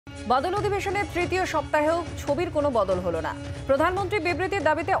বাদল অধিবেশনের তৃতীয় সপ্তাহেও ছবির কোনো বদল হলো না। প্রধানমন্ত্রী বিবৃতির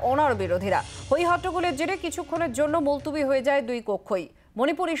দাবিতে অনড় বিরোধীরা। হই হট্টগোলের জেরে কিছুক্ষণের জন্য মুলতুবি হয়ে যায় দুই কক্ষই।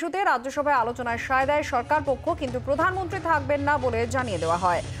 মণিপুর ইস্যুতে রাজ্যসভায় আলোচনায় সায় দেয় সরকার পক্ষ, কিন্তু প্রধানমন্ত্রী থাকবেন না বলে জানিয়ে দেওয়া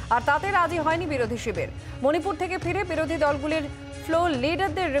হয়, আর তাতে রাজি হয়নি বিরোধী শিবির। মণিপুর থেকে ফিরে বিরোধী দলগুলির ফ্লোর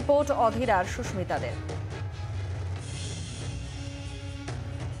লিডারদের রিপোর্ট অধীর আর সুস্মিতাদের।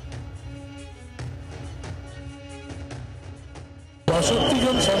 ৬২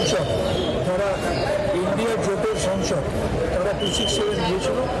 জন সাংসদ যারা ইন্ডিয়া জোটের সাংসদ তারা 267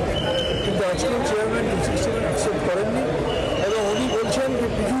 দিয়েছিল, কিন্তু আজকে চেয়ারম্যান 267 অ্যাকসেপ্ট করেননি এবং উনি বলছেন যে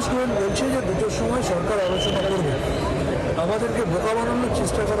পীযূষ গোয়েল বলছে যে দুটোর সময় সরকার আলোচনা করবে। আমাদেরকে বোকা বানানোর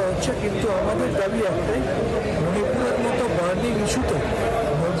চেষ্টা করা হচ্ছে, কিন্তু আমাদের দাবি একটাই, মণিপুরের মতো বার্নিং ইস্যুতে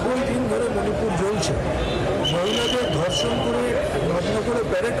 ৯০ দিন ধরে মণিপুর জ্বলছে, মহিলাদের ধর্ষণ করে নগ্ন করে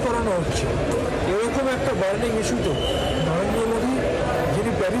প্যারেড করানো হচ্ছে। এরকম একটা বার্নিং ইস্যুতে নরেন্দ্র মোদী,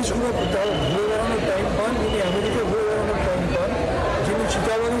 যিনি প্যারিস ঘুরে বেড়ানোর টাইম পান, যিনি আমেরিকা ঘুরে বেড়ানোর টাইম পান, যিনি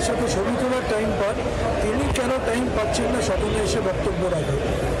চিতাবাগের সাথে ছবি তোলার টাইম পান, তিনি কেন টাইম পাচ্ছেন না সদনে এসে বক্তব্য রাখেন?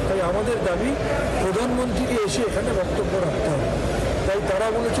 তাই আমাদের দাবি প্রধানমন্ত্রীকে এসে এখানে বক্তব্য রাখতে হবে। তাই তারা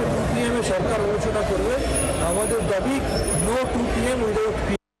বলেছে 2 PM সরকার আলোচনা করবে। আমাদের দাবি no 2 PM without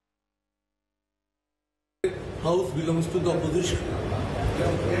house belongs to the opposition.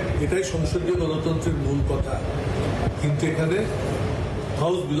 এটাই সংসদীয় গণতন্ত্রের মূল কথা, কিন্তু এখানে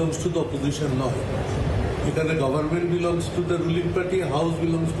house belongs to the opposition নয়, এখানে government belongs to the ruling party, house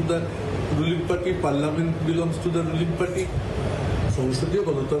belongs to the ruling party, parliament belongs to the ruling party. সংসদীয়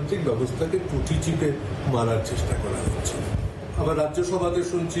গণতান্ত্রিক ব্যবস্থাকে টুটি চিপে মারার চেষ্টা করা হচ্ছে। আবার রাজ্যসভাতে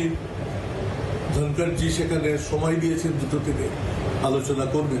শুনছি ধনখড়জি সেখানে সময় দিয়েছেন 2টো থেকে আলোচনা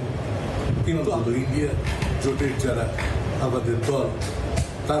করবেন, কিন্তু ইন্ডিয়া জোটের যারা আমাদের দল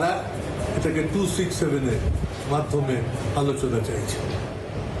তারা এটাকে 267-এর মাধ্যমে আলোচনা চাইছে।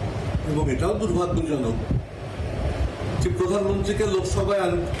 এবং এটাও দুর্ভাগ্যজনক যে প্রধানমন্ত্রীকে লোকসভায়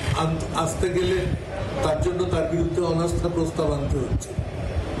আসতে গেলে তার জন্য তার বিরুদ্ধে অনাস্থা প্রস্তাব আনতে হচ্ছে।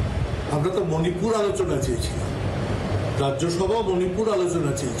 আমরা তো মণিপুর আলোচনা চেয়েছিলাম, রাজ্যসভা মণিপুর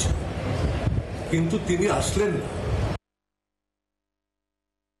আলোচনা চেয়েছিল, কিন্তু তিনি আসলেন না।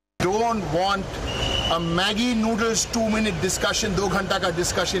 Don't want a Maggie noodles 2-minute discussion, 2 घंटा का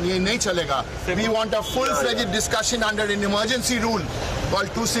discussion, ये नहीं चलेगा. We want a full-fledged discussion under an emergency rule called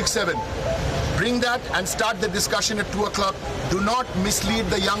 267. Bring that and start the discussion at 2 o'clock. Do not mislead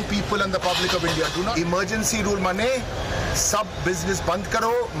the young people and the public of India. Do not. Emergency rule माने सब business बंद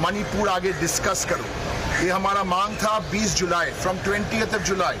करो, मणिपुर आगे discuss करो. ये हमारा मांग था 20 जुलाई, from 20th of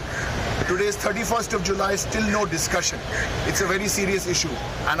July. Today is 31st of July, still no discussion. It's a very serious issue.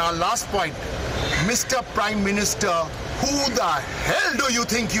 And our last point, Mr. Prime Minister, who the hell do you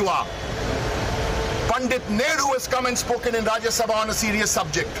think you are? Pandit Nehru has come and spoken in Rajya Sabha on a serious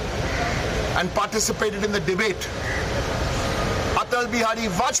subject and participated in the debate. Atal Bihari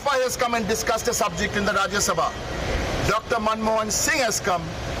Vajpayee has come and discussed a subject in the Rajya Sabha. Dr. Manmohan Singh has come,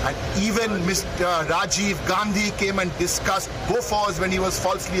 and even Mr. Rajiv Gandhi came and discussed Bofors when he was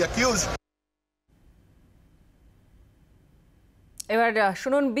falsely accused. এবার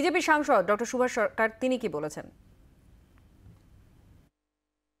শুনুন BJP সাংসদ doctor Subhash সরকার তিনি কি বলেছেন।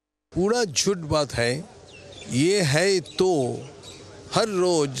 पूरा झूठ बात है। ये है तो हर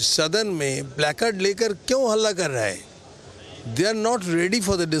रोज सदन में प्लैकार्ड लेकर क्यों हल्ला कर रहा है? They are not ready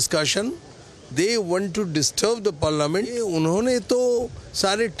for the discussion, they want to disturb the parliament. उन्होंने तो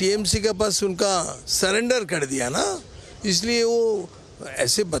सारे टीएमसी के पास उनका सरेंडर कर दिया ना, इसलिए वो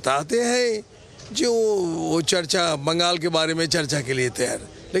ऐसे बताते हैं जो वो चर्चा बंगाल के बारे में चर्चा के लिए तैयार,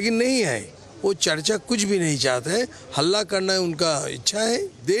 लेकिन नहीं है, वो चर्चा कुछ भी नहीं चाहते हैं, हल्ला करना उनका इच्छा है।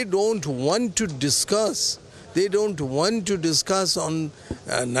 They don't want to discuss, they don't want to discuss on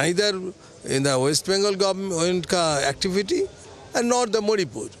neither in the waste Bengal government का activity and not the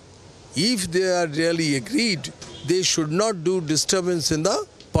Manipur. If they are really agreed, they should not do disturbance in the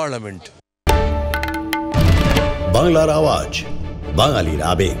parliament. বাংলার আওয়াজ, বাঙালির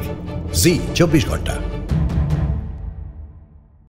আবেগ, জি 24 ঘন্টা।